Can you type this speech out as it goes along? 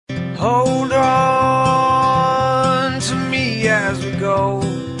hold on to me as we go,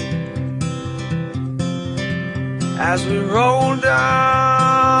 as we roll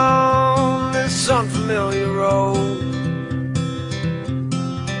down this unfamiliar road.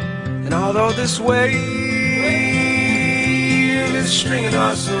 And although this wave is stringing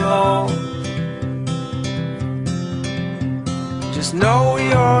us along, just know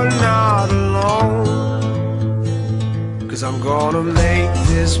you're not alone, 'cause I'm gonna make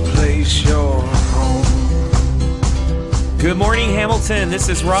this place your home. Good morning, Hamilton. This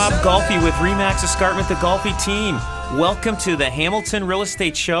is Rob Golfi with RE/MAX Escarpment, the Golfi team. Welcome to the Hamilton Real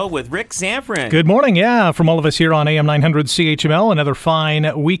Estate Show with Rick Zamperin. Good morning, from all of us here on AM 900 CHML. Another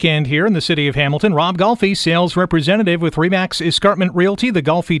fine weekend here in the city of Hamilton. Rob Golfi, sales representative with RE/MAX Escarpment Realty. The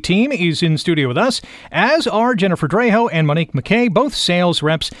Golfi team is in studio with us, as are Jennifer Draho and Monique McKay, both sales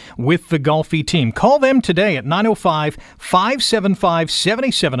reps with the Golfi team. Call them today at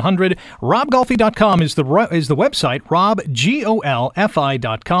 905-575-7700. RobGolfi.com is the website,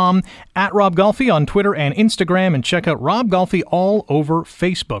 RobGolfi.com, at Rob Golfi on Twitter and Instagram, and check out Rob Golfi all over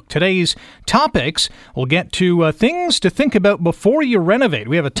Facebook. Today's topics, we'll get to things to think about before you renovate.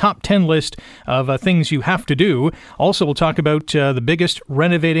 We have a top 10 list of things you have to do. Also, we'll talk about the biggest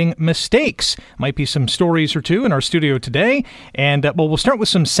renovating mistakes. Might be some stories or two in our studio today. And we'll start with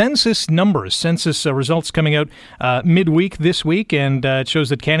some census numbers. Census results coming out midweek this week, and it shows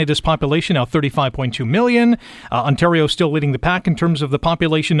that Canada's population now 35.2 million. Ontario still leading the pack in terms of the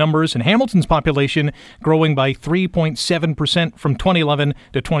population numbers, and Hamilton's population growing by 3.7% from 2011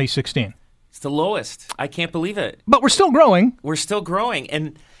 to 2016. It's the lowest. I can't believe it. But we're still growing. We're still growing,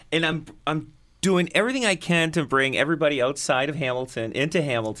 and I'm doing everything I can to bring everybody outside of Hamilton into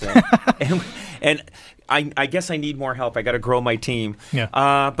Hamilton. and I guess I need more help. I got to grow my team. Yeah.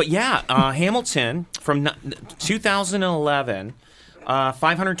 Hamilton from 2011,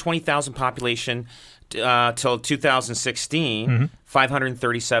 520,000 population till 2016,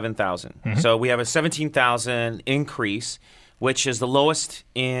 537,000. So we have a 17,000 increase, which is the lowest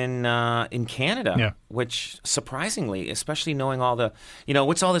in Canada. Yeah. Which surprisingly, especially knowing all the,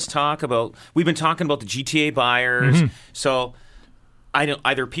 what's all this talk about? We've been talking about the GTA buyers. So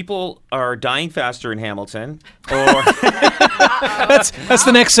either people are dying faster in Hamilton, or that's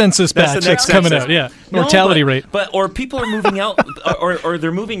the next census batch that's coming out. Yeah, mortality rate. Or people are moving out, or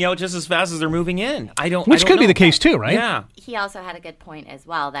they're moving out just as fast as they're moving in. Which could be the case too, right? Yeah. He also had a good point as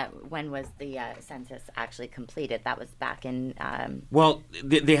well. That when was the census actually completed? That was back in. Well,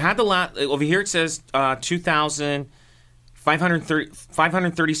 they had the last over here. It says 2,000.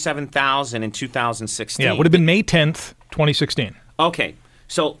 537,000 in 2016. Yeah, it would have been May 10th, 2016. Okay,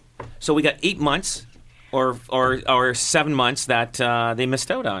 so we got 8 months or 7 months that they missed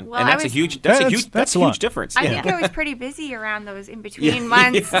out on, well, and that's a huge difference. I think it was pretty busy around those in between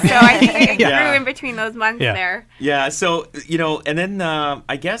months, so I think it grew in between those months there. Yeah, so and then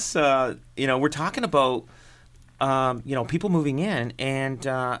I guess we're talking about people moving in, and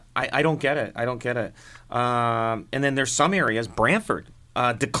I don't get it. And then there's some areas, Brantford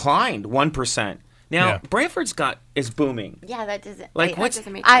declined 1%. Now Brantford's is booming. Yeah, that doesn't that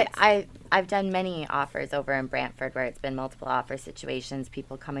doesn't make sense. I've done many offers over in Brantford where it's been multiple offer situations,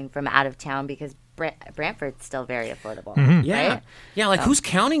 people coming from out of town because Brantford's still very affordable. Yeah, right? Yeah. Who's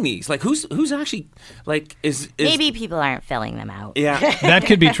counting these? Who's actually is maybe people aren't filling them out. Yeah, that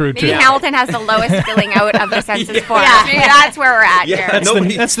could be true too. Maybe Hamilton has the lowest filling out of the census forms. Yeah. Maybe that's where we're at here.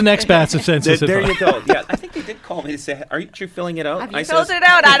 That's the next batch of census. There you go. Yeah, I think they did call me to say, "Aren't you filling it out?" Have you filled it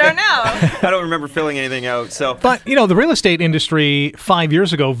out? I don't know. I don't remember filling anything out. So, but the real estate industry 5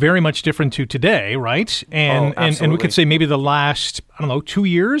 years ago very much different to today, right? And we could say maybe the last 2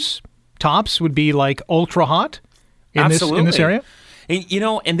 years. Tops would be like ultra hot in this area.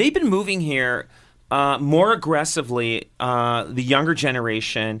 And they've been moving here more aggressively, the younger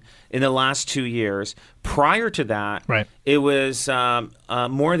generation in the last 2 years. Prior to that, it was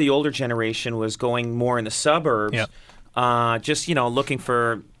more of the older generation was going more in the suburbs, just looking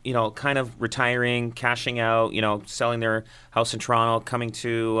for kind of retiring, cashing out, selling their house in Toronto, coming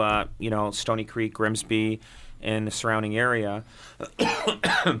to Stony Creek, Grimsby, and the surrounding area.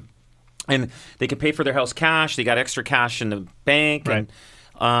 And they could pay for their house cash. They got extra cash in the bank. Right.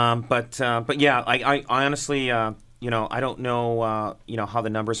 But yeah, I honestly, I don't know, how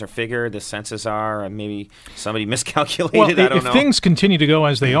the numbers are figured, the census are, and maybe somebody miscalculated. Well, I don't know. If things continue to go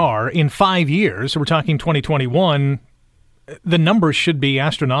as they are, in 5 years, so we're talking 2021, the numbers should be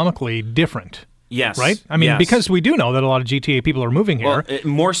astronomically different. Yes. Right? I mean, because we do know that a lot of GTA people are moving here. Well,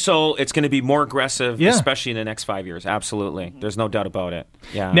 more so, it's going to be more aggressive, especially in the next 5 years. Absolutely. There's no doubt about it.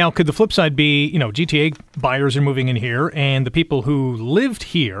 Yeah. Now, could the flip side be, GTA buyers are moving in here, and the people who lived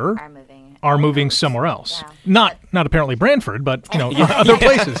here are moving somewhere else? Yeah. Not apparently Brantford, but other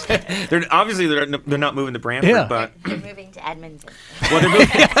places. They're not moving to Brantford, but they're moving to Edmonton. Well, they're moving.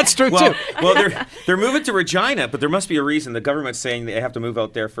 That's true too. Well, they're moving to Regina, but there must be a reason. The government's saying they have to move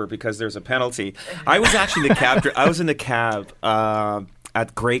out there because there's a penalty. I was actually in the cab. I was in the cab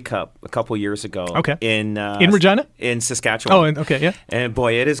at Grey Cup a couple years ago. Okay. In Regina? In Saskatchewan. Oh, okay, yeah. And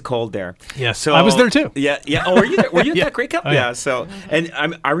boy, it is cold there. Yes. So I was there too. Yeah. Oh, were you there? Were you at that Grey Cup? Oh, yeah. So, and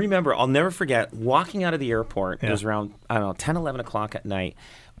I remember, I'll never forget walking out of the airport. It was around 10, 11 o'clock at night.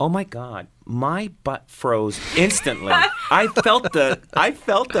 Oh my God, my butt froze instantly. I felt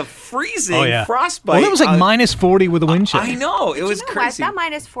the freezing frostbite. Well, it was like minus 40 with the wind chill. I know, it was crazy. That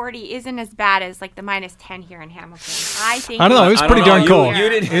minus 40 isn't as bad as like the minus 10 here in Hamilton. I don't know. It was pretty darn cold.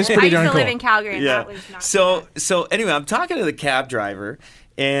 It was pretty darn cold. I used to live in Calgary, and that was not so anyway, I'm talking to the cab driver.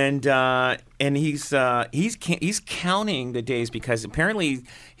 And he's counting the days because apparently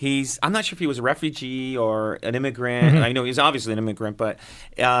I'm not sure if he was a refugee or an immigrant. I know he's obviously an immigrant, but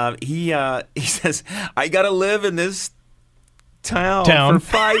he says, I got to live in this town for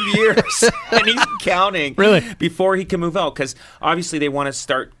 5 years. And he's counting before he can move out because obviously they want to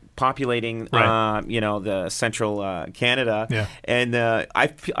start populating, the central Canada. Yeah. And I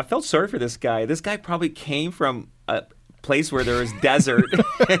felt sorry for this guy. This guy probably came from a place where there was desert,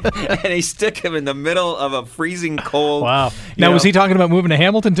 and they stick him in the middle of a freezing cold. Wow. Now, was he talking about moving to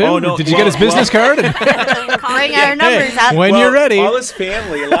Hamilton too? Oh, no. Did you get his business card? Calling our numbers up. When you're ready. All his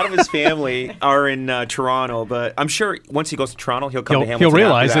family, a lot of his family are in Toronto, but I'm sure once he goes to Toronto, he'll come to Hamilton. He'll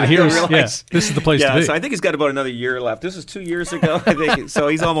realize that this is the place to be. So I think he's got about another year left. This was 2 years ago, I think. So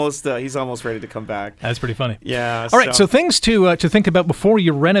he's almost ready to come back. That's pretty funny. Yeah. All right. So things to think about before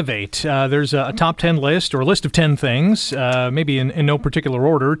you renovate. There's a top 10 list or a list of 10 things. Maybe in no particular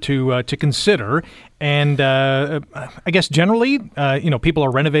order to consider, and I guess generally, people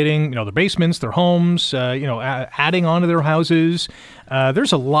are renovating, their basements, their homes, adding on to their houses.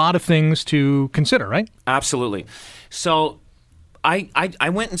 There's a lot of things to consider, right? Absolutely. So, I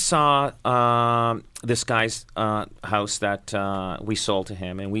went and saw this guy's house that we sold to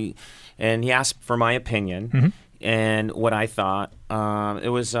him, and he asked for my opinion. Mm-hmm. And what I thought, it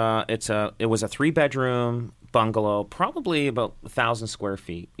was a 3-bedroom bungalow, probably about 1,000 square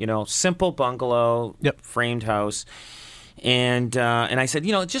feet. Simple bungalow, framed house. And I said,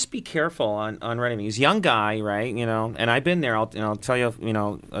 just be careful on renovating. He's a young guy, right? And I've been there. I'll tell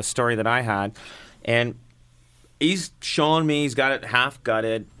you, a story that I had. And he's showing me, he's got it half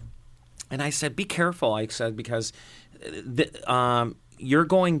gutted. And I said, be careful. I said, because you're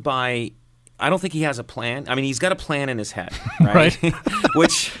going by. I don't think he has a plan. I mean, he's got a plan in his head, right?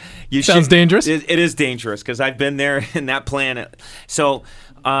 Which sounds dangerous. It is dangerous because I've been there in that plan. So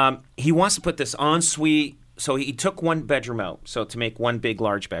he wants to put this ensuite. So he took one bedroom out, so to make one big,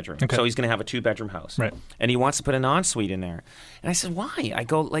 large bedroom. Okay. So he's going to have a 2-bedroom house. Right. And he wants to put an ensuite in there. And I said, why? I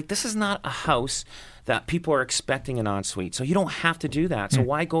go, this is not a house that people are expecting an ensuite. So you don't have to do that. So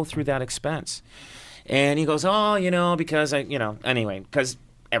why go through that expense? And he goes, because because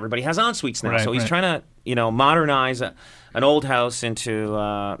everybody has ensuites now. So he's trying to, modernize an old house into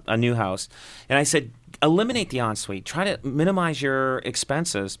a new house. And I said, eliminate the ensuite. Try to minimize your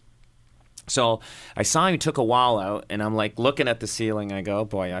expenses. So I saw him, he took a wall out, and I'm looking at the ceiling. I go, oh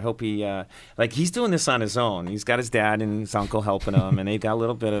boy, I hope he, he's doing this on his own. He's got his dad and his uncle helping him, and they've got a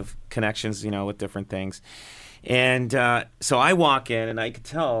little bit of connections, with different things. And so I walk in, and I could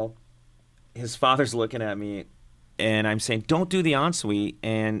tell his father's looking at me, and I'm saying, don't do the ensuite,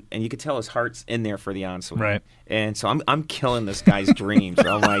 and you could tell his heart's in there for the ensuite. Right. And so I'm killing this guy's dreams.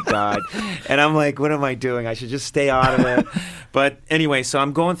 Oh my God. And I'm like, what am I doing? I should just stay out of it. But anyway, so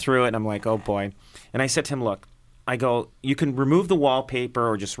I'm going through it, and I'm like, oh boy. And I said to him, look, I go, you can remove the wallpaper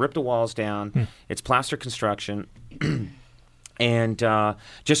or just rip the walls down. It's plaster construction. And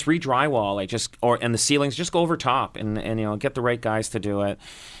just re-drywall, and the ceilings, just go over top, and get the right guys to do it,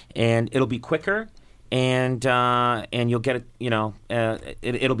 and it'll be quicker. And you'll get it.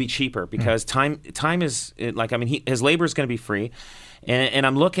 It'll be cheaper because time is his labor is going to be free, and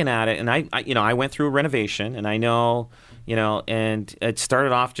I'm looking at it, and I went through a renovation, and I know, and it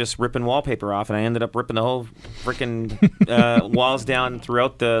started off just ripping wallpaper off, and I ended up ripping the whole freaking walls down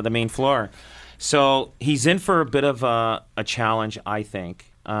throughout the main floor. So he's in for a bit of a challenge, I think.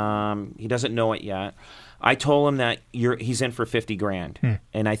 He doesn't know it yet. I told him that he's in for $50,000,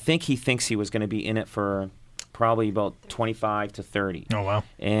 and I think he thinks he was going to be in it for probably about 25 to 30. Oh wow!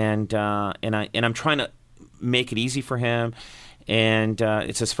 And I'm trying to make it easy for him, and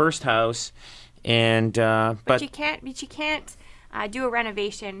it's his first house, and but you can't do a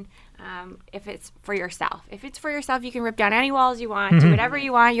renovation if it's for yourself. If it's for yourself, you can rip down any walls you want, do whatever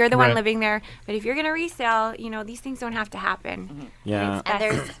you want. You're the one living there. But if you're going to resell, these things don't have to happen. Yeah. And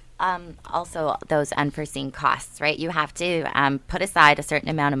there's also those unforeseen costs, right? You have to put aside a certain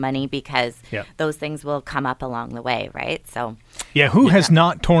amount of money because those things will come up along the way, right? So who has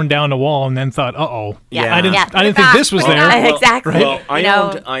not torn down a wall and then thought, "Uh-oh, I didn't think this was there." Well, exactly.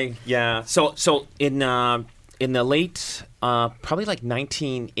 Well, So in the late, probably like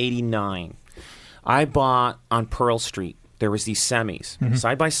 1989, I bought on Pearl Street. There was these semis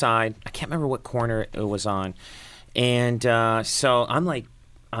side by side. I can't remember what corner it was on, and so I'm like,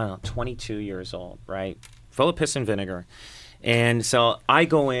 I don't know, 22 years old, right? Full of piss and vinegar. And so I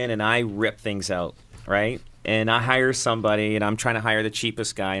go in and I rip things out, right? And I hire somebody, and I'm trying to hire the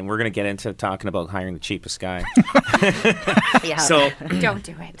cheapest guy, and we're going to get into talking about hiring the cheapest guy. So don't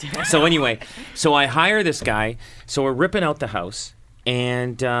do it. So anyway, so I hire this guy. So we're ripping out the house,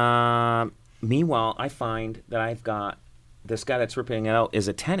 and meanwhile, I find that I've got this guy that's ripping it out is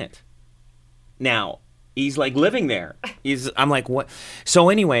a tenant. Now, he's like living there. I'm like, what? So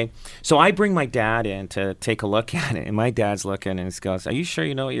anyway, so I bring my dad in to take a look at it, and my dad's looking and he goes, "Are you sure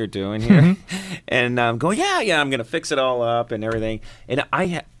you know what you're doing here?" And I'm going, yeah, I'm gonna fix it all up and everything. And I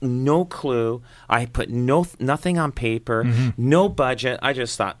had no clue. I put nothing on paper, no budget. I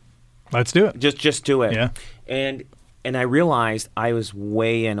just thought, let's do it. Just do it. Yeah. And I realized I was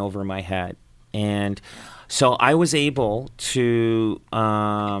way in over my head, and so I was able to.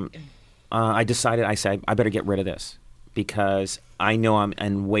 I decided, I said, I better get rid of this because I know I'm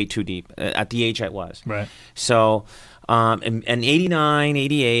in way too deep at the age I was. Right. So in 89,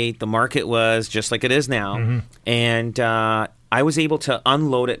 88, the market was just like it is now. And I was able to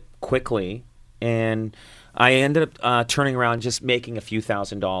unload it quickly. And I ended up turning around and just making a few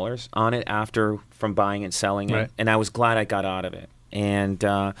 $1,000s on it from buying and selling it. And I was glad I got out of it. And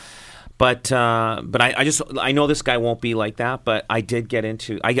But I know this guy won't be like that. But I did get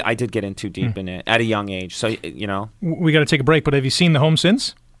into deep in it at a young age. So we got to take a break. But have you seen the home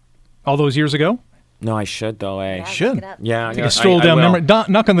since all those years ago? No, I should though. Yeah, should. Yeah, take a stroll down memory.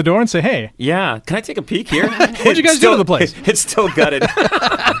 Knock on the door and say, "Hey." Yeah, can I take a peek here? What'd you guys do to the place? It's still gutted.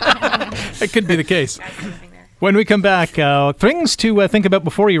 That could be the case. When we come back, things to think about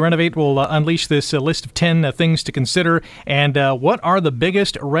before you renovate. We'll unleash this list of 10 things to consider. And what are the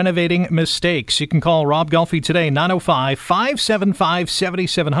biggest renovating mistakes? You can call Rob Golfi today,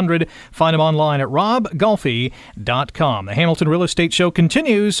 905-575-7700. Find him online at robgolfi.com. The Hamilton Real Estate Show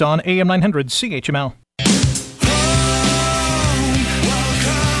continues on AM 900 CHML.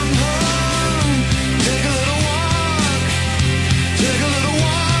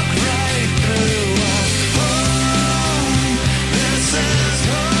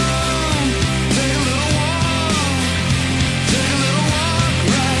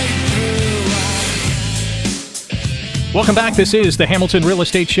 Welcome back. This is the Hamilton Real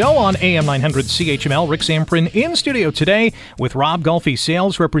Estate Show on AM 900 CHML. Rick Zamperin in studio today with Rob Golfi,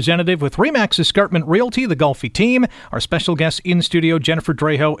 sales representative with Remax Escarpment Realty, the Golfi team. Our special guests in studio, Jennifer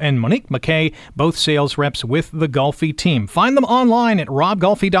Drejo and Monique McKay, both sales reps with the Golfi team. Find them online at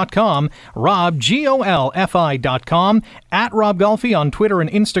robgolfi.com, robgolfi.com, at Rob Golfi on Twitter and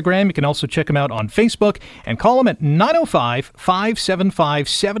Instagram. You can also check them out on Facebook and call them at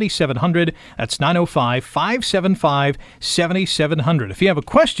 905-575-7700. That's 905-575-7700. If you have a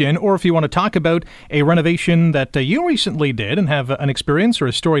question or if you want to talk about a renovation that you recently did and have an experience or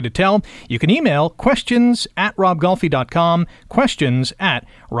a story to tell, you can email questions@robgolfi.com,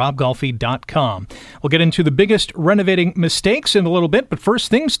 questions@robgolfi.com. We'll get into the biggest renovating mistakes in a little bit, but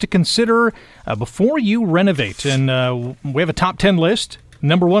first, things to consider before you renovate. And we have a top 10 list.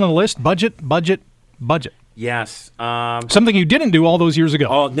 Number one on the list, budget. Yes. Something you didn't do all those years ago.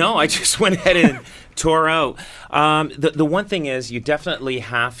 Oh, no, I just went ahead and tore out. The one thing is you definitely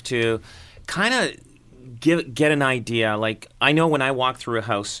have to kind of get an idea. Like, I know when I walk through a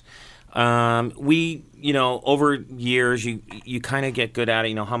house, over years, you kind of get good at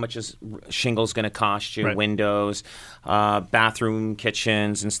it. How much is shingles going to cost you, windows, bathroom,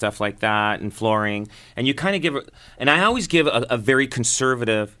 kitchens, and stuff like that, and flooring. And you kind of and I always give a very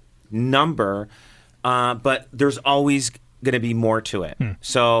conservative number, but there's always going to be more to it.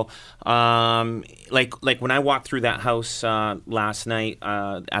 So, like when I walked through that house last night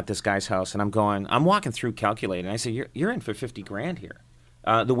at this guy's house, and I'm walking through calculating. I say, you're in for $50,000 here.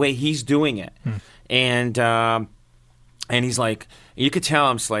 The way he's doing it, and And he's like, you could tell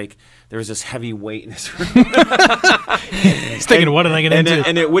I'm just like, there was this heavy weight in his room. He's thinking, what am I going to do?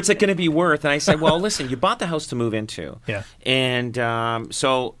 And what's it going to be worth? And I said, well, listen, you bought the house to move into. Yeah. And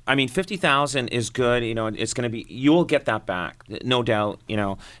so, I mean, $50,000 is good. You know, it's going to be, you will get that back, no doubt. You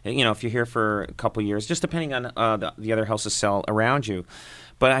know, if you're here for a couple of years, just depending on the other houses sell around you.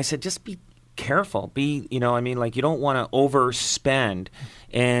 But I said, just be careful. You don't want to overspend.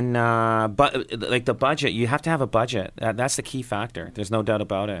 And but like the budget, you have to have a budget. That's the key factor. There's no doubt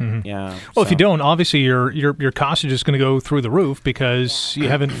about it. Mm-hmm. Yeah. Well, if you don't, obviously your costs are just going to go through the roof because you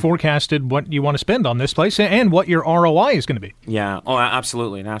haven't forecasted what you want to spend on this place and what your ROI is going to be. Yeah. Oh,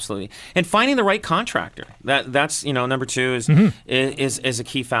 absolutely, And finding the right contractor. That's number 2 is a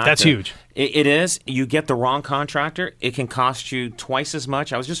key factor. That's huge. It is. You get the wrong contractor, it can cost you twice as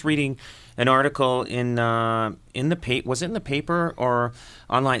much. I was just reading an article in the paper. Was it in the paper or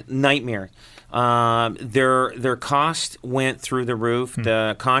online? Nightmare. Their cost went through the roof.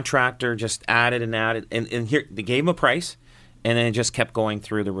 The contractor just added, and here they gave them a price, and then it just kept going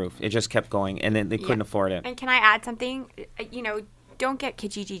through the roof. It just kept going, and then they couldn't afford it. And can I add something? Don't get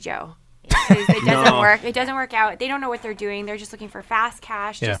Kijiji Joe. It doesn't work. It doesn't work out. They don't know what they're doing. They're just looking for fast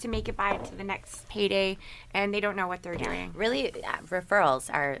cash just to make it by to the next payday, and they don't know what they're doing. Really, referrals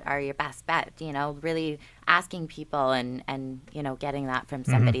are your best bet. Really asking people and getting that from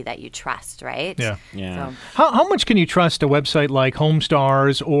somebody that you trust, right? Yeah. Yeah. So, how much can you trust a website like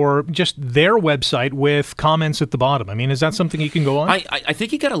HomeStars or just their website with comments at the bottom? I mean, is that something you can go on? I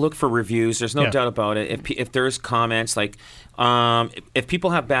think you got to look for reviews. There's no doubt about it. If there's comments like if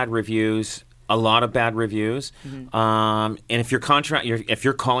people have bad reviews, a lot of bad reviews, and if you're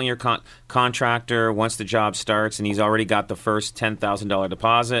calling your contractor once the job starts and he's already got the first $10,000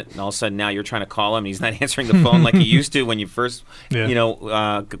 deposit, and all of a sudden now you're trying to call him and he's not answering the phone like he used to when you first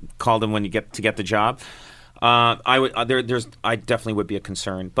called him when you get the job, I definitely would be a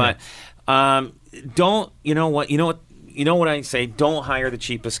concern. But don't you know what I say? Don't hire the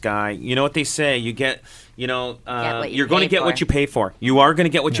cheapest guy. You know what they say? You get. You're going to get what you pay for. You are going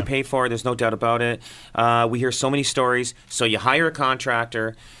to get what you pay for. There's no doubt about it. We hear so many stories. So you hire a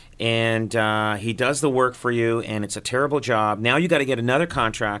contractor, and he does the work for you, and it's a terrible job. Now you got to get another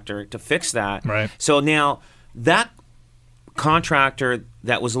contractor to fix that. Right. So now that contractor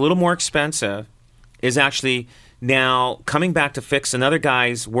that was a little more expensive is actually now coming back to fix another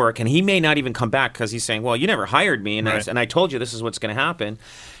guy's work, and he may not even come back because he's saying, well, you never hired me, and I told you this is what's going to happen.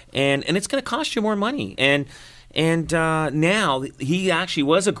 And it's going to cost you more money. And now he actually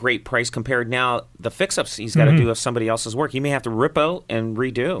was a great price compared now the fix-ups he's got to do of somebody else's work. He may have to rip out and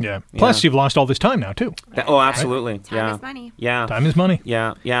redo. Yeah. Plus, you've lost all this time now, too. Absolutely. Time is money. Yeah. Time is money.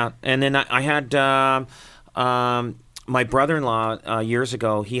 Yeah. And then I had my brother-in-law years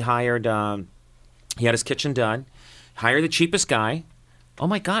ago. He hired he had his kitchen done, hired the cheapest guy. Oh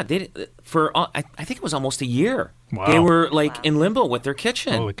my God! I think it was almost a year. Wow. They were in limbo with their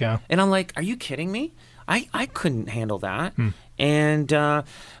kitchen. Holy cow! And I'm like, are you kidding me? I couldn't handle that. And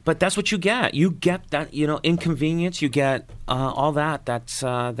but that's what you get. You get that inconvenience. You get all that.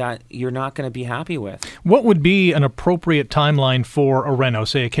 That you're not going to be happy with. What would be an appropriate timeline for a reno?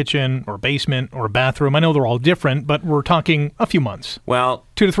 Say a kitchen or a basement or a bathroom. I know they're all different, but we're talking a few months. Well,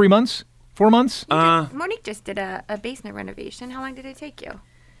 2 to 3 months. 4 months? Monique just did a basement renovation. How long did it take you?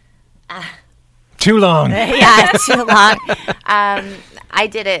 Too long. Yeah, too long. I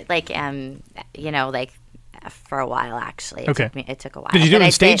did it for a while, actually. It took a while. Did you do it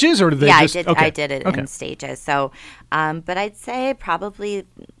in stages, or did they just... Yeah, I did it in stages. So, but I'd say probably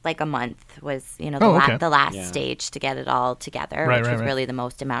a month was, the last stage to get it all together, which was really the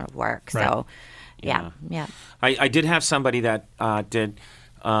most amount of work. Right. So, yeah. I did have somebody that did...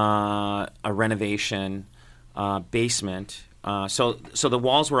 a renovation basement. So the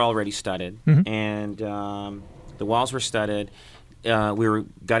walls were already studded, and the walls were studded. We were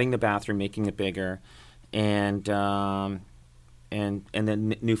gutting the bathroom, making it bigger, and then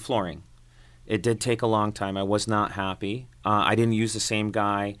new flooring. It did take a long time. I was not happy. I didn't use the same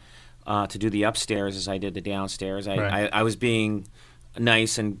guy to do the upstairs as I did the downstairs. I was being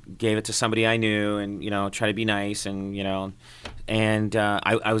nice and gave it to somebody I knew, and try to be nice, and and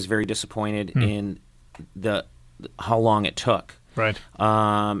I was very disappointed in how long it took. Right.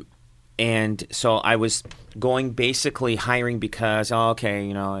 And so I was basically hiring because I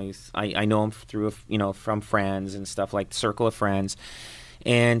know him through from friends and stuff, like circle of friends.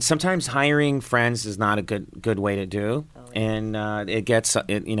 And sometimes hiring friends is not a good way to do, and it gets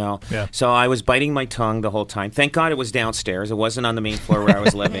Yeah. So I was biting my tongue the whole time. Thank God it was downstairs; it wasn't on the main floor where I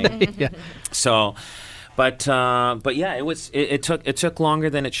was living. Yeah. So, But yeah, it took longer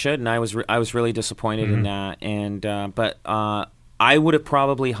than it should, and I was really disappointed in that. And but I would have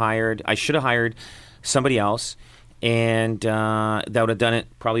probably I should have hired somebody else, and that would have done it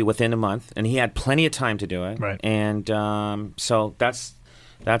probably within a month. And he had plenty of time to do it. Right. And so that's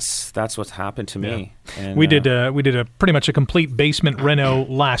what's happened to me. Yeah. And, we did a pretty much a complete basement reno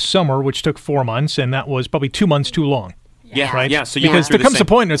last summer, which took 4 months, and that was probably 2 months too long. Yeah, right. Yeah, so because there comes a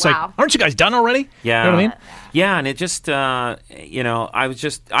point where it's like, aren't you guys done already? Yeah, you know what I mean? Yeah, and it just, I know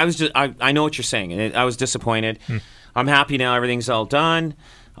what you're saying, and I was disappointed. I'm happy now; everything's all done,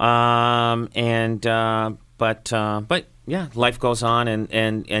 but yeah, life goes on,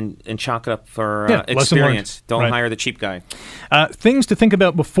 and chalk it up for experience. Don't hire the cheap guy. Things to think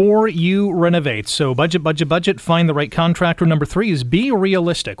about before you renovate. So budget. Find the right contractor. Number 3 is be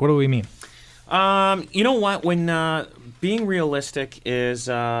realistic. What do we mean? You know what? When being realistic is,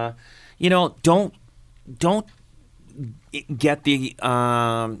 don't get the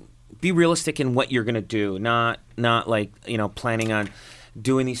be realistic in what you're going to do, not like planning on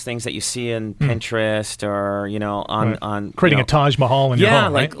doing these things that you see in Pinterest or on creating a Taj Mahal in your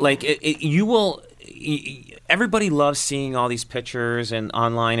home. You will. Everybody loves seeing all these pictures and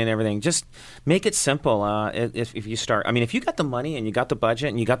online and everything. Just make it simple. If you start, if you got the money and you got the budget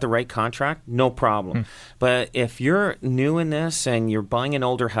and you got the right contract, no problem. But if you're new in this and you're buying an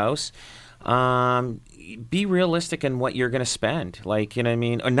older house, be realistic in what you're going to spend.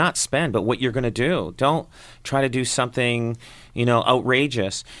 Or not spend, but what you're going to do. Don't try to do something,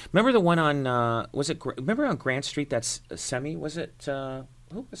 outrageous. Remember the one on remember on Grant Street? That's semi. Was it?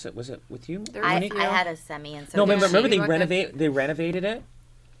 Who was it? Was it with you? I had a semi, and so no. Remember they renovated it,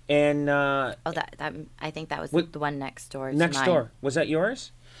 and that I think that was the one next door. Next door, was that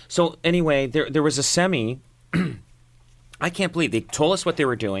yours? So anyway, there was a semi. I can't believe they told us what they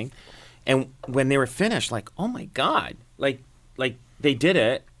were doing, and when they were finished, like, oh my God, like they did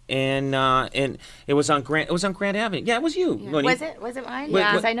it. And it was on Grant Avenue. Yeah, it was you. Yeah. Was it mine?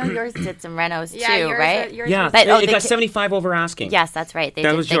 Yeah, because I know yours did some renos too, right? But it got 75 over asking. Yes, that's right. They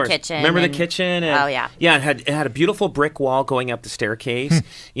that did was the yours. kitchen. Remember the kitchen? And, oh yeah. Yeah, it had a beautiful brick wall going up the staircase.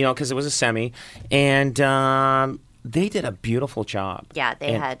 Because it was a semi, and they did a beautiful job. Yeah,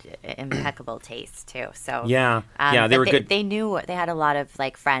 they had impeccable taste too. So yeah, they were good. They knew they had a lot of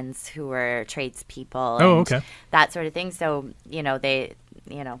friends who were tradespeople. And that sort of thing. So they.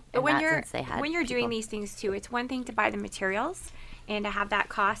 But when you're doing these things too, it's one thing to buy the materials and to have that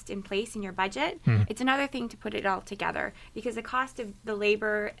cost in place in your budget. It's another thing to put it all together, because the cost of the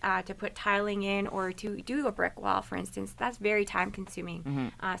labor to put tiling in or to do a brick wall, for instance, that's very time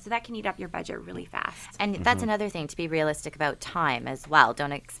consuming. So that can eat up your budget really fast. And that's another thing, to be realistic about time as well.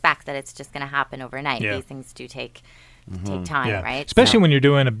 Don't expect that it's just going to happen overnight. These things do take time, right? Especially when you're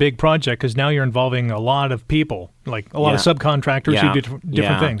doing a big project, because now you're involving a lot of people, like a lot of subcontractors who do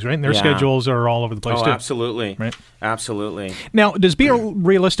different things, right? And their schedules are all over the place too. Absolutely. Right? Absolutely. Now, does be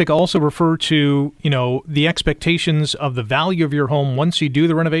realistic also refer to, the expectations of the value of your home once you do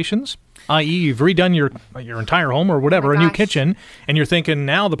the renovations? I.e., you've redone your entire home or whatever, a new kitchen, and you're thinking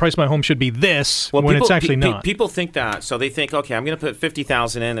now the price of my home should be this when it's actually not. People think that, so they think, okay, I'm going to put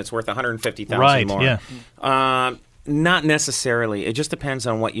 $50,000 in, it's worth $150,000 more. Yeah. Not necessarily. It just depends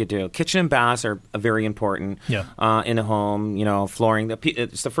on what you do. Kitchen and baths are very important in a home. Flooring.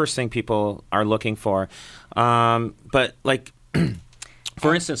 It's the first thing people are looking for. But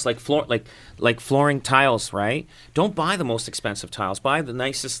for instance, flooring tiles, right? Don't buy the most expensive tiles. Buy the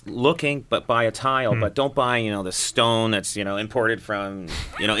nicest looking, but buy a tile. But don't buy, the stone that's, imported from,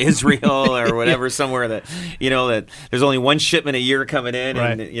 Israel or whatever, somewhere that there's only one shipment a year coming in,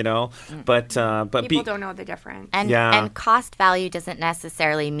 and but people don't know the difference. And cost value doesn't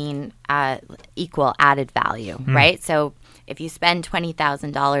necessarily mean equal added value, right? So if you spend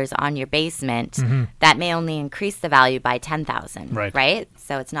 $20,000 on your basement, that may only increase the value by $10,000, right?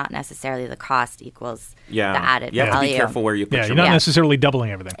 So it's not necessarily the cost equals the added value. You have to be careful where you put your you're not necessarily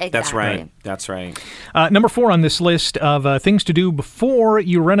doubling everything. Exactly. That's right. Number 4 on this list of things to do before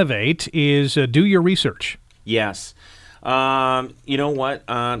you renovate is do your research. Yes. You know what?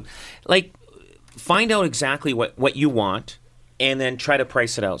 Find out exactly what you want, and then try to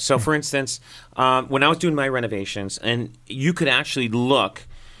price it out. So, for instance, when I was doing my renovations, and you could actually look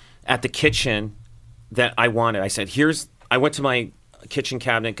at the kitchen that I wanted. I went to my kitchen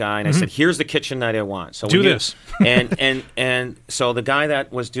cabinet guy, and I said, here's the kitchen that I want. So do this. and so the guy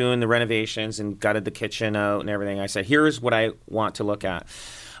that was doing the renovations and gutted the kitchen out and everything, I said, here's what I want to look at.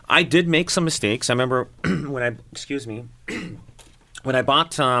 I did make some mistakes. I remember when I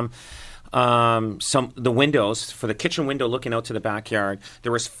bought the windows for the kitchen window looking out to the backyard.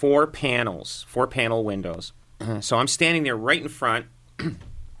 There was 4 panel windows. So I'm standing there right in front,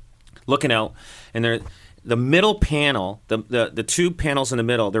 looking out, and the middle panel, the 2 panels in the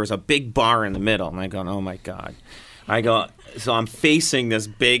middle, there was a big bar in the middle, and I go, oh my God. So I'm facing this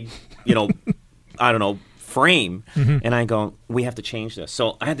big, I don't know, frame, and I go, we have to change this.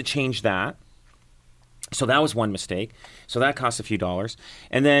 So I had to change that. So that was one mistake. So that cost a few dollars.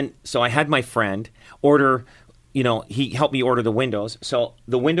 And then, so I had my friend order, he helped me order the windows. So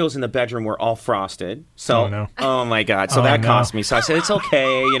the windows in the bedroom were all frosted. So, oh my God. So that cost me. So I said, it's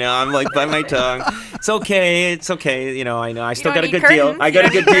okay. I'm like, bite my tongue. It's okay. I know. I still got a good deal. I got a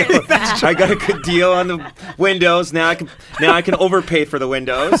good deal. I got a good deal on the windows. Now I can overpay for the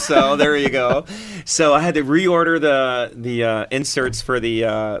windows. So there you go. So I had to reorder the inserts for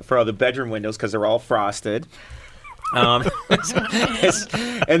all the bedroom windows because they're all frosted. And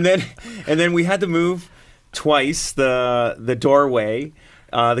then we had to move twice the doorway.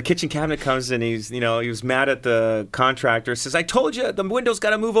 The kitchen cabinet comes and he was mad at the contractor. Says, I told you the window's got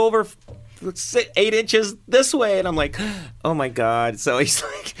to move over 8 inches this way. And I'm like, oh my God. So he's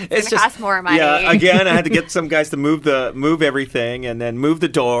like, it's just cost more money. Yeah, again, I had to get some guys to move everything and then move the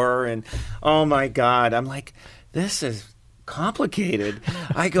door. And oh my God, I'm like, this is complicated.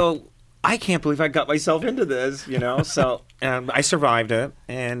 I go, I can't believe I got myself into this, So I survived it.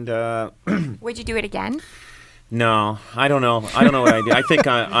 And would you do it again? No, I don't know. I don't know what I do. I think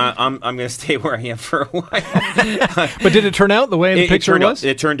I'm going to stay where I am for a while. But did it turn out the way the picture was?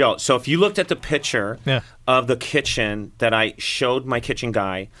 It turned out. So if you looked at the picture of the kitchen that I showed my kitchen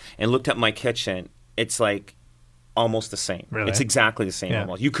guy and looked at my kitchen, it's like almost the same. Really? It's exactly the same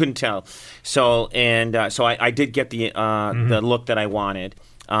almost. You couldn't tell. So I did get the look that I wanted.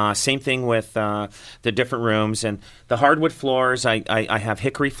 Same thing with the different rooms and the hardwood floors. I have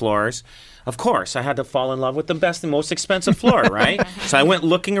hickory floors. Of course, I had to fall in love with the best and most expensive floor, right? So I went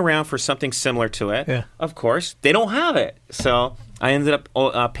looking around for something similar to it. Yeah. Of course, they don't have it. So I ended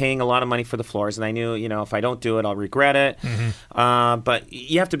up paying a lot of money for the floors, and I knew, if I don't do it, I'll regret it. But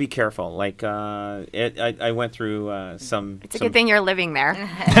you have to be careful. Like I went through some. It's a good thing you're living there.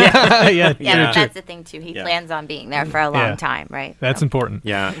 Yeah, that's the thing too. He plans on being there for a long time, right? That's important.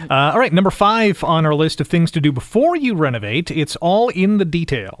 Yeah. All right, number 5 on our list of things to do before you renovate. It's all in the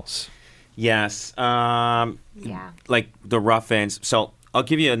details. Yes. Like the rough ends. So I'll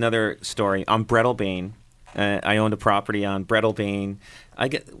give you another story. On Breadalbane, I owned a property on Breadalbane.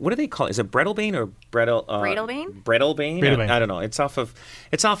 What do they call it? Is it Breadalbane or Breadalbane? Breadalbane? I don't know. It's off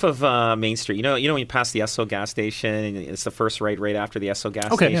of Main Street. You know when you pass the Esso gas station, and it's the first right after the Esso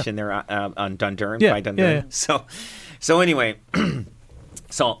gas station. They're on Dundurn by Dundurn. Yeah. So anyway,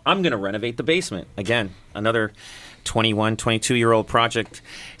 so I'm going to renovate the basement again. Another 21, 22-year-old project.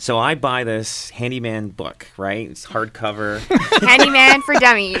 So I buy this handyman book, right? It's hardcover. Handyman for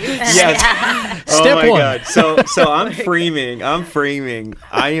dummies. Yes. Step my one. God. So I'm framing.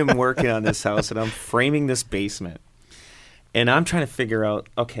 I am working on this house, and I'm framing this basement. And I'm trying to figure out,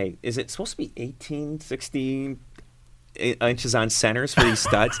 okay, is it supposed to be 18, 16 inches on centers for these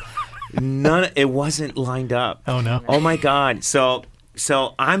studs? It wasn't lined up. Oh, no. Oh, my God. So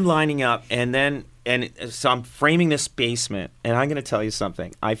I'm lining up, and so I'm framing this basement, and I'm going to tell you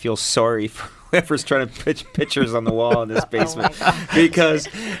something. I feel sorry for whoever's trying to pitch pictures on the wall in this basement because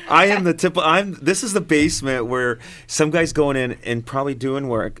I am this is the basement where some guy's going in and probably doing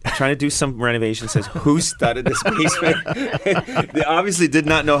work, trying to do some renovation, says, who studded this basement? They obviously did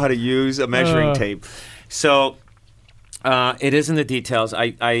not know how to use a measuring tape. So it is in the details.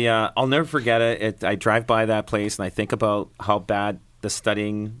 I'll never forget it. I drive by that place, and I think about how bad the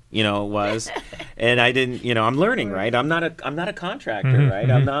studying, was, and I didn't, I'm learning, right? I'm not a contractor, right?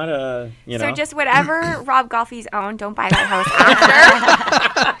 I'm not a, So just whatever Rob Golfi's own, don't buy that house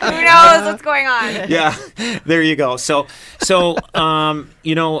after. Who knows what's going on? Yeah, there you go. So, the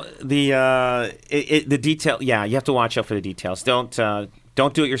detail. Yeah, you have to watch out for the details.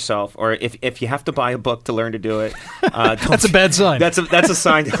 Don't do it yourself, or if you have to buy a book to learn to do it, that's a bad sign. That's a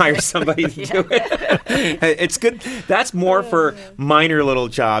sign to hire somebody to do it. It's good. That's more for minor little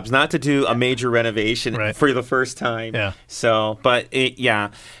jobs, not to do a major renovation for the first time. Yeah. So, but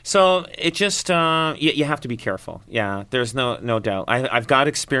so it just you have to be careful. Yeah, there's no doubt. I've got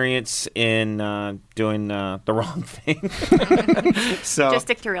experience in doing the wrong thing. So just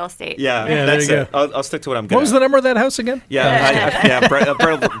stick to real estate. Yeah, that's it. I'll stick to what I'm good at. What was the number of that house again? Yeah,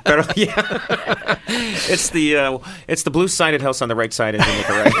 yeah. It's the blue-sided house on the right side as you make it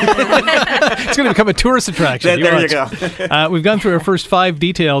right. It's going to become a tourist attraction. There you go. We've gone through our first 5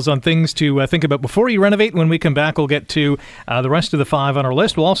 details on things to think about before you renovate. When we come back, we'll get to the rest of the 5 on our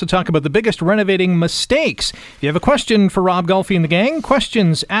list. We'll also talk about the biggest renovating mistakes. If you have a question for Rob Golfi and the gang,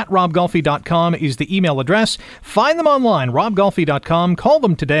 questions@robgolfi.com is the email address. Find them online, robgolfi.com. Call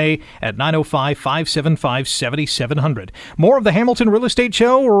them today at 905-575-7700. More of the Hamilton Real Estate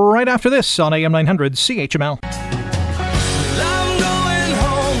Show right after this on AM 900 CHML.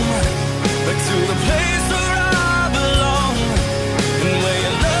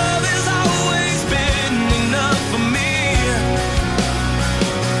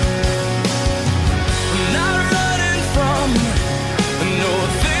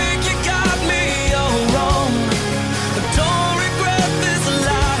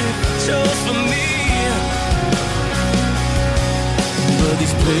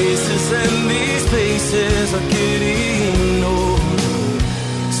 Places and these places are getting old,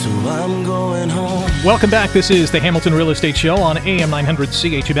 so I'm going home. Welcome back. This is the Hamilton Real Estate Show on AM 900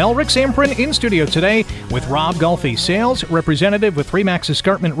 CHML. Rick Zamperin in studio today with Rob Golfi, sales representative with Remax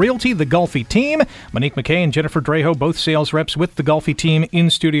Escarpment Realty, the Golfi team. Monique McKay and Jennifer Drejo, both sales reps with the Golfi team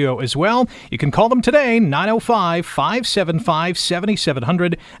in studio as well. You can call them today,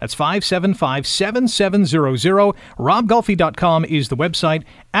 905-575-7700. That's 575-7700. RobGolfi.com is the website.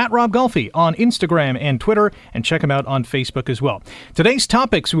 At Rob Golfi on Instagram and Twitter, and check him out on Facebook as well. Today's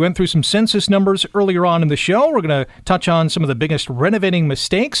topics, we went through some census numbers earlier on in the show. We're going to touch on some of the biggest renovating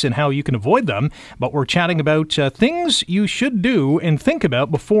mistakes and how you can avoid them, but we're chatting about things you should do and think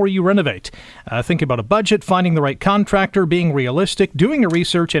about before you renovate. Think about a budget, finding the right contractor, being realistic, doing your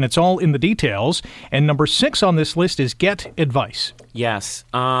research, and it's all in the details. And number 6 on this list is get advice. Yes.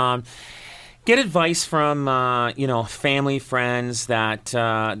 Get advice from family, friends that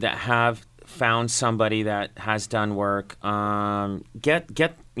have found somebody that has done work.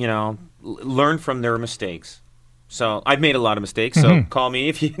 Learn from their mistakes. So I've made a lot of mistakes. So call me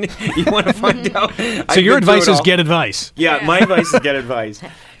if you want to find out. So your advice is get advice. Yeah, my advice is get advice.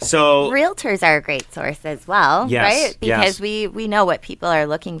 So realtors are a great source as well, right? Because we know what people are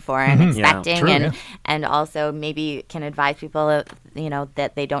looking for and expecting, and also maybe can advise people,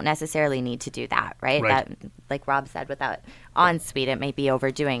 that they don't necessarily need to do that, right? That, like Rob said, without ensuite, it may be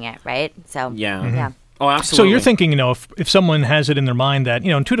overdoing it, right? So yeah. Oh, absolutely. So you're thinking, if someone has it in their mind that,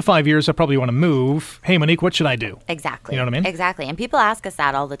 in 2 to 5 years, I probably want to move. Hey, Monique, what should I do? Exactly. You know what I mean? Exactly. And people ask us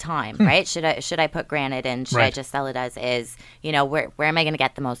that all the time, right? Should I put granite in? Should I just sell it as is? Where am I going to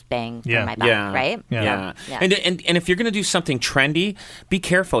get the most bang for my buck, right? Yeah. And if you're going to do something trendy, be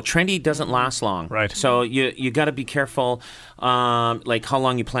careful. Trendy doesn't last long. Right. So you got to be careful, like how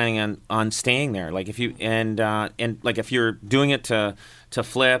long you're planning on staying there. Like if you and like if you're doing it to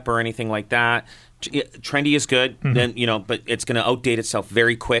flip or anything like that. Trendy is good, then but it's going to outdate itself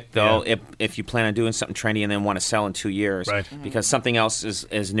very quick though. If you plan on doing something trendy and then want to sell in 2 years, because something else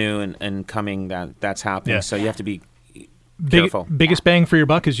is new and coming that's happening. So you have to be careful. Biggest bang for your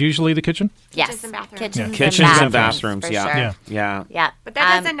buck is usually the kitchen. Yes, kitchens and bathrooms. Yeah. But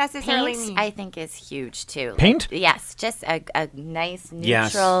that doesnend necessarily paint, mean. I think is huge too. Paint? Yes, just a nice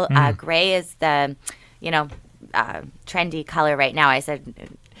neutral gray is the trendy color right now.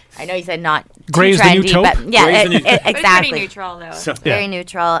 I know you said not gray too is trendy, the new taupe? But exactly. It's pretty neutral though. So, very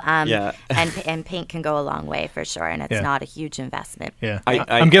neutral. And paint can go a long way for sure, and it's not a huge investment. Yeah,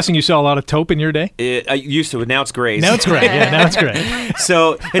 I'm guessing you saw a lot of taupe in your day. I used to, but now it's gray. Now it's gray. Now it's gray.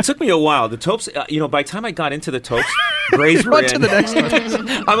 So it took me a while. The taupes, by the time I got into the taupes, grays were in. To the next one.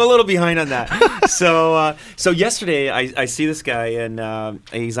 I'm a little behind on that. So yesterday I see this guy and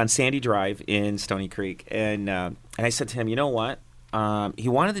he's on Sandy Drive in Stony Creek, and I said to him, you know what? He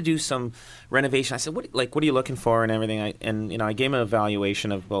wanted to do some renovation. I said, "What are you looking for and everything?" I gave him an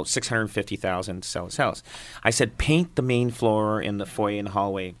evaluation of about $650,000 to sell his house. I said, "Paint the main floor in the foyer and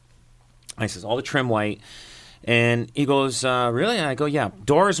hallway." I says, "All the trim white," and he goes, "Really?" And I go, "Yeah,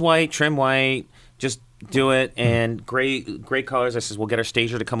 doors white, trim white, just do it." And gray colors. I says, "We'll get our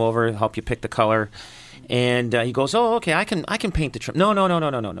stager to come over and help you pick the color." And he goes, "Oh, okay, I can paint the trim." No.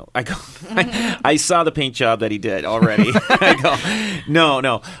 I go, I saw the paint job that he did already. I go,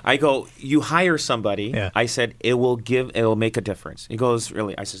 no. I go, you hire somebody. Yeah. I said, it will make a difference. He goes,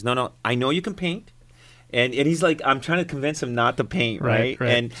 really? I says, no, I know you can paint. And he's like, I'm trying to convince him not to paint, right?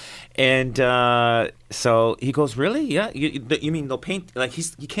 And so he goes, really? Yeah. You mean they'll paint? Like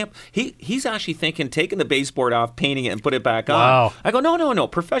he's actually thinking taking the baseboard off, painting it, and put it back on. Wow. I go, no.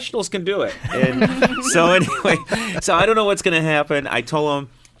 Professionals can do it. And so anyway, so I don't know what's going to happen. I told him,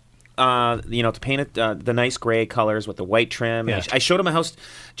 to paint it the nice gray colors with the white trim. Yeah. I showed him a house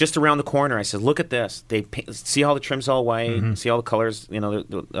just around the corner. I said, look at this. See how the trim's all white. See all the colors.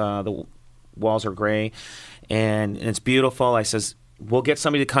 The walls are gray, and it's beautiful. I says, we'll get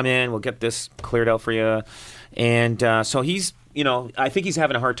somebody to come in. We'll get this cleared out for you. And so he's, I think he's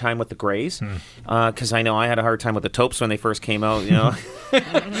having a hard time with the grays, because I know I had a hard time with the taupes when they first came out.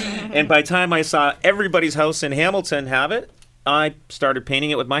 And by the time I saw everybody's house in Hamilton have it, I started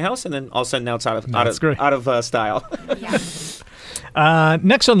painting it with my house, and then all of a sudden now it's out of style.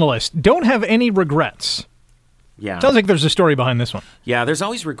 Next on the list, don't have any regrets. Yeah, sounds like there's a story behind this one. Yeah, there's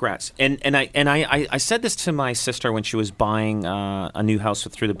always regrets, and I said this to my sister when she was buying a new house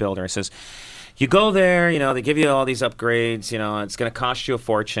through the builder. I says, you go there, they give you all these upgrades. It's going to cost you a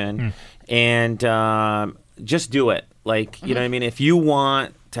fortune, and just do it. Like, you know what I mean? If you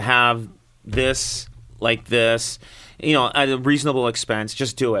want to have this like this, at a reasonable expense,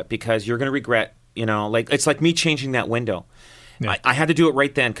 just do it, because you're going to regret, it's like me changing that window. Yeah. I had to do it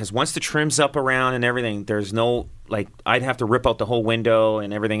right then, because once the trim's up around and everything, there's no, I'd have to rip out the whole window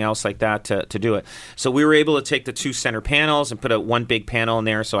and everything else like that to do it. So we were able to take the 2 center panels and put one big panel in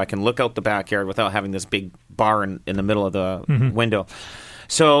there so I can look out the backyard without having this big bar in the middle of the window.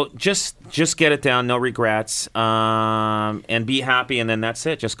 So just get it down, no regrets, and be happy, and then that's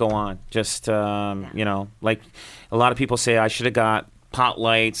it. Just go on. Just, like a lot of people say, I should have got pot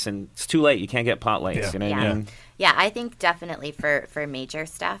lights, and it's too late. You can't get pot lights. Yeah. You know what I mean? Yeah, I think definitely for major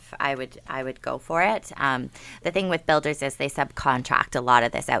stuff, I would go for it. The thing with builders is they subcontract a lot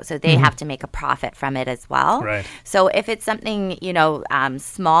of this out, so they have to make a profit from it as well. Right. So if it's something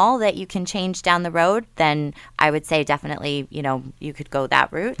small that you can change down the road, then I would say definitely you could go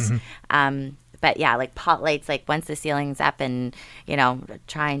that route. But yeah, like pot lights, like once the ceiling's up and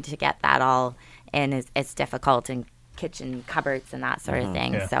trying to get that all in is difficult, and kitchen cupboards and that sort of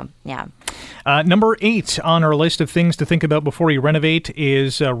thing. Yeah. So, yeah. Number 8 on our list of things to think about before you renovate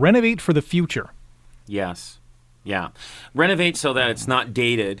is renovate for the future. Yes. Yeah. Renovate so that it's not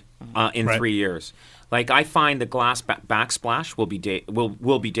dated in 3 years. Like, I find the glass backsplash will be dated.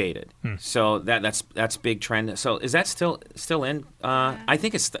 So that's big trend. So is that still in? I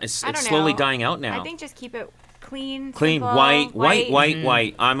think it's slowly dying out now. I think just keep it clean, simple, white.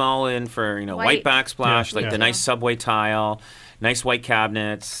 I'm all in for white backsplash, the nice subway tile, nice white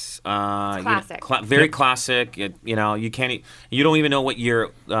cabinets. Classic, very classic. You don't even know what year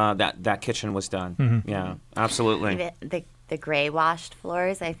that kitchen was done. Yeah, absolutely. The gray washed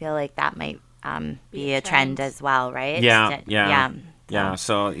floors, I feel like that might be a trend as well, right? Yeah,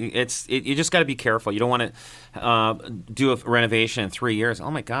 so you just got to be careful. You don't want to do a renovation in 3 years. Oh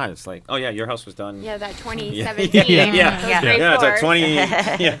my God, it's like, oh yeah, your house was done. Yeah, that 2017. It's like 20.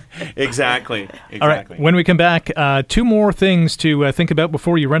 Yeah, exactly. All right. When we come back, 2 more things to think about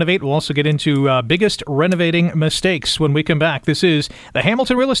before you renovate. We'll also get into biggest renovating mistakes when we come back. This is the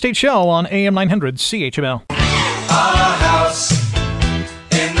Hamilton Real Estate Show on AM 900 CHML. Our house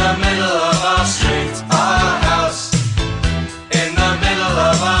in the middle of our street. Our house in the middle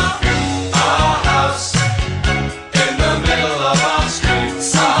of our house in the middle of our street.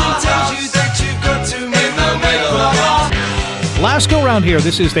 Something tells you that you've got to in the middle of our. Last go round here.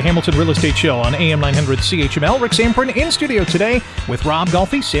 This is the Hamilton Real Estate Show on AM 900 CHML. Rick Zamperin in studio today with Rob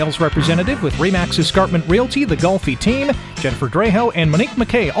Golfi, sales representative with Remax Escarpment Realty, the Golfi team, Jennifer Drejo, and Monique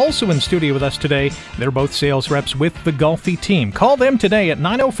McKay also in studio with us today. They're both sales reps with the Golfi team. Call them today at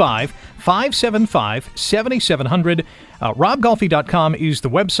 905-575-7700. RobGolfi.com is the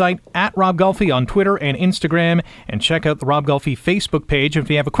website, at Rob Golfi on Twitter and Instagram, and check out the Rob Golfi Facebook page. If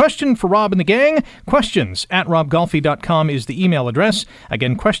you have a question for Rob and the gang, questions at RobGolfi.com is the email address.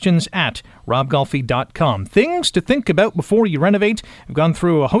 Again, questions at RobGolfi.com. Things to think about before you renovate. We've gone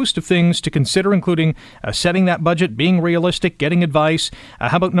through a host of things to consider, including setting that budget, being realistic, getting advice.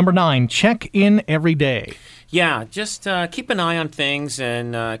 How about number 9? Check in every day. Yeah, just keep an eye on things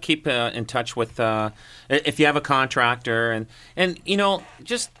and keep in touch with if you have a contractor and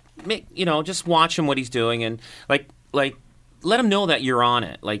just watch him what he's doing and like let him know that you're on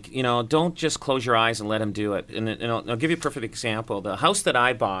it. Like don't just close your eyes and let him do it. And I'll give you a perfect example. The house that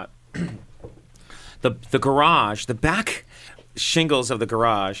I bought, the garage, the back shingles of the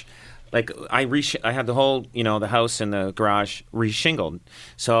garage. Like I had the whole the house and the garage reshingled.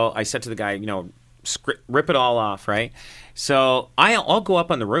 So I said to the guy rip it all off, right? So I'll go up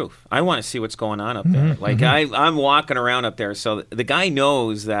on the roof. I want to see what's going on up there. I'm walking around up there, so the guy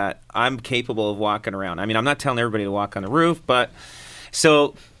knows that I'm capable of walking around. I mean, I'm not telling everybody to walk on the roof, but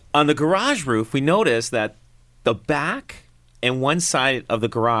so on the garage roof, we noticed that the back and one side of the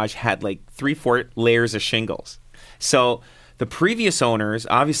garage had like 3-4 layers of shingles. So the previous owners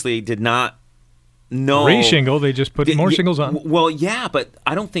obviously did not know. Re-shingle, they just put more shingles on. Well, yeah, but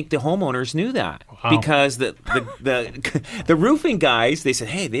I don't think the homeowners knew that because the roofing guys, they said,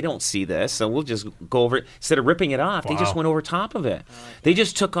 hey, they don't see this, so we'll just go over it. Instead of ripping it off, they just went over top of it. They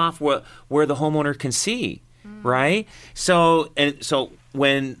just took off where the homeowner can see, right? So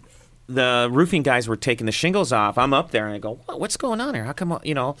when the roofing guys were taking the shingles off, I'm up there and I go, what's going on here? How come,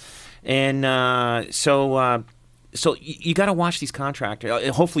 And so you got to watch these contractors.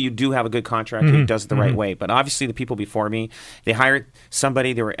 Hopefully you do have a good contractor who does it the right way. But obviously the people before me, they hired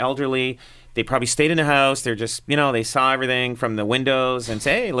somebody, they were elderly. They probably stayed in the house. They're just, they saw everything from the windows and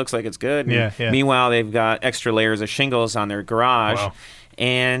say, hey, it looks like it's good. Yeah. Meanwhile, they've got extra layers of shingles on their garage. Wow.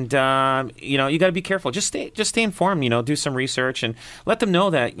 And, you got to be careful. Just stay informed, do some research and let them know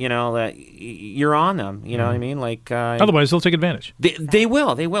that, that you're on them. You know what I mean? Like, otherwise, they'll take advantage. They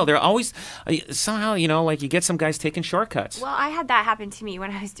will. They're always, somehow, like you get some guys taking shortcuts. Well, I had that happen to me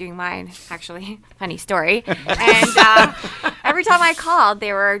when I was doing mine, actually. Funny story. And every time I called,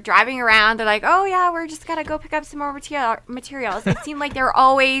 they were driving around. They're like, oh, yeah, we're just going to go pick up some more materials. It seemed like they were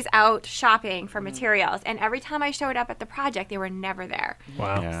always out shopping for materials. And every time I showed up at the project, they were never there.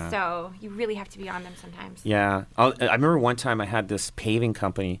 Wow. Yeah. So you really have to be on them sometimes. Yeah. I remember one time I had this paving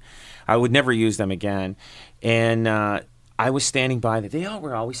company. I would never use them again. And I was standing by. They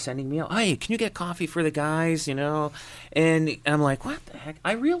were always sending me out, hey, can you get coffee for the guys, And I'm like, what the heck?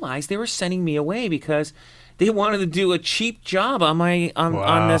 I realized they were sending me away because they wanted to do a cheap job on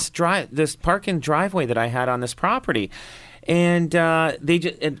on this parking driveway that I had on this property. And they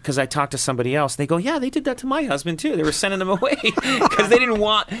just, because I talked to somebody else, they go, yeah, they did that to my husband too. They were sending them away because they didn't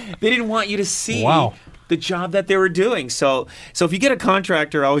want you to see the job that they were doing. So if you get a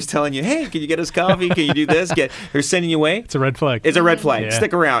contractor always telling you, hey, can you get us coffee? Can you do this? They're sending you away. It's a red flag. It's a red flag. Yeah.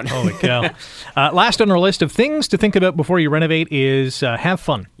 Stick around. Holy cow. Last on our list of things to think about before you renovate is have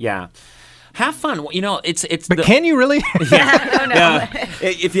fun. Yeah. Have fun. It's. But can you really? Yeah. No.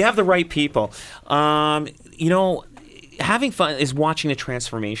 If you have the right people, having fun is watching the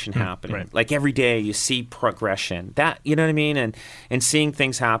transformation happening. Right. Like every day you see progression. That, you know what I mean? And seeing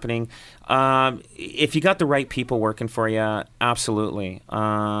things happening. If you got the right people working for you, absolutely.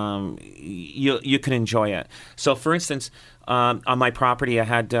 You can enjoy it. So for instance, on my property, I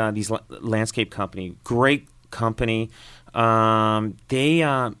had these landscape company, great company.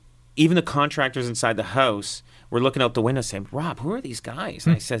 Even the contractors inside the house were looking out the window saying, Rob, who are these guys?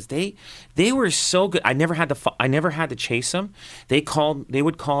 And I says, they were so good. I never had to chase them. They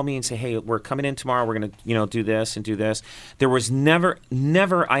would call me and say, hey, we're coming in tomorrow. We're going to, do this and do this. There was never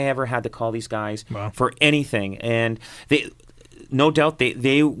I ever had to call these guys for anything. And no doubt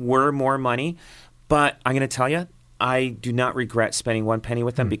they were more money, but I'm going to tell you, I do not regret spending one penny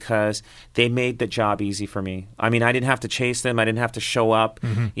with them because they made the job easy for me. I mean, I didn't have to chase them. I didn't have to show up,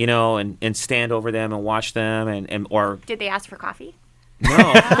 and stand over them and watch them or. Did they ask for coffee?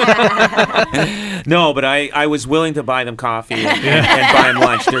 No. No, but I was willing to buy them coffee and buy them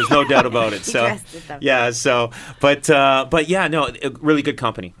lunch. There's no doubt about it. So yeah, but yeah, no, really good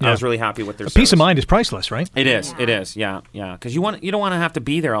company. Yeah. I was really happy with their service. Peace of mind is priceless, right? It is. It is. Yeah. Because you don't want to have to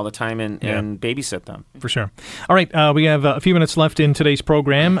be there all the time and babysit them. For sure. All right, we have a few minutes left in today's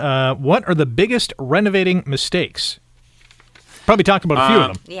program. What are the biggest renovating mistakes? Probably talked about a few of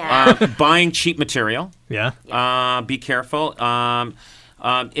them. Yeah. Buying cheap material. Yeah. Be careful.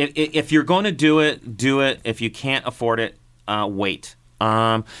 If you're going to do it. If you can't afford it, wait.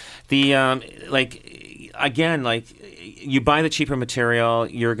 You buy the cheaper material,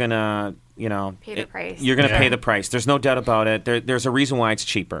 you're gonna, pay the price. You're gonna pay the price. There's no doubt about it. There's a reason why it's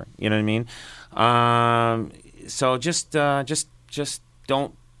cheaper. You know what I mean? So just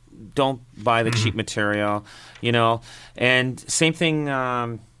don't buy the cheap material, and same thing,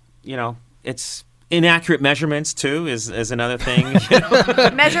 it's inaccurate measurements too is another thing.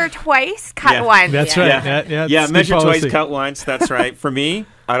 Measure twice, cut once. That's right. Yeah, measure twice, cut once. That's right. For me,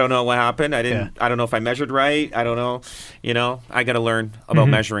 I don't know what happened. I don't know if I measured right. I don't know. I got to learn about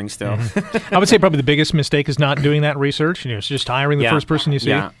measuring still. I would say probably the biggest mistake is not doing that research. It's just hiring the first person you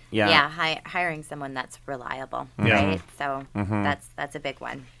see. Hiring someone that's reliable. Right. So that's a big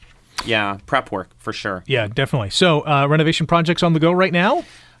one. Yeah, prep work for sure. Yeah, definitely. So renovation projects on the go right now?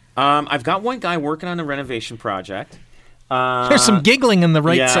 I've got one guy working on a renovation project. There's some giggling on the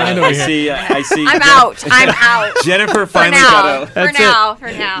right side over here. I see. I'm out. Jennifer finally got out.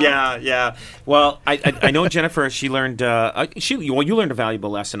 For now. Yeah. Well, I know Jennifer. She learned. You learned a valuable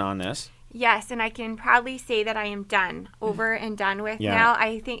lesson on this. Yes, and I can proudly say that I am done, over and done with now.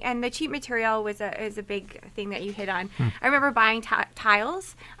 I think, and the cheap material is a big thing that you hit on. I remember buying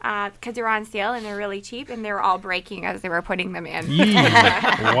tiles because they were on sale and they're really cheap, and they were all breaking as they were putting them in.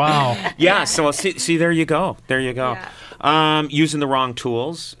 Wow. Yeah. So see, there you go. There you go. Yeah. Using the wrong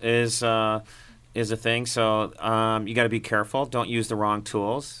tools is a thing. So you got to be careful. Don't use the wrong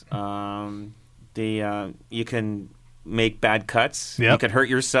tools. You can make bad cuts. You could hurt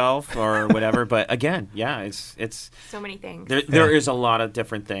yourself or whatever. But again, it's so many things. There is a lot of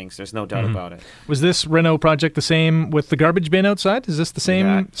different things. There's no doubt about it. Was this reno project the same with the garbage bin outside? Is this the same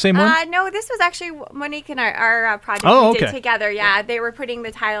one? No, this was actually Monique and our project we did together. Yeah, they were putting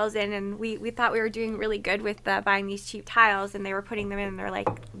the tiles in, and we thought we were doing really good with buying these cheap tiles, and they were putting them in, and they're like,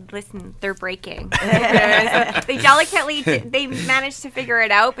 listen, they're breaking. They delicately, they managed to figure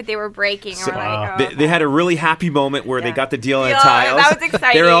it out, but they were breaking. And we're like, they had a really happy moment where they got the deal on the tiles. That was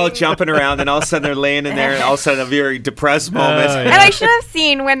exciting. They're all jumping around, and all of a sudden they're laying in there, and all of a sudden a very depressed moment. And I should have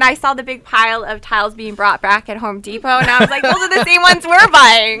seen when I saw the big pile of tiles being brought back at Home Depot, and I was like, those are the same ones we're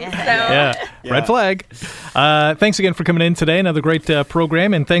buying. So. Red flag. Thanks again for coming in today. Another great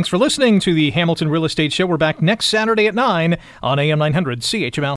program, and thanks for listening to the Hamilton Real Estate Show. We're back next Saturday at 9 on AM 900 CHML.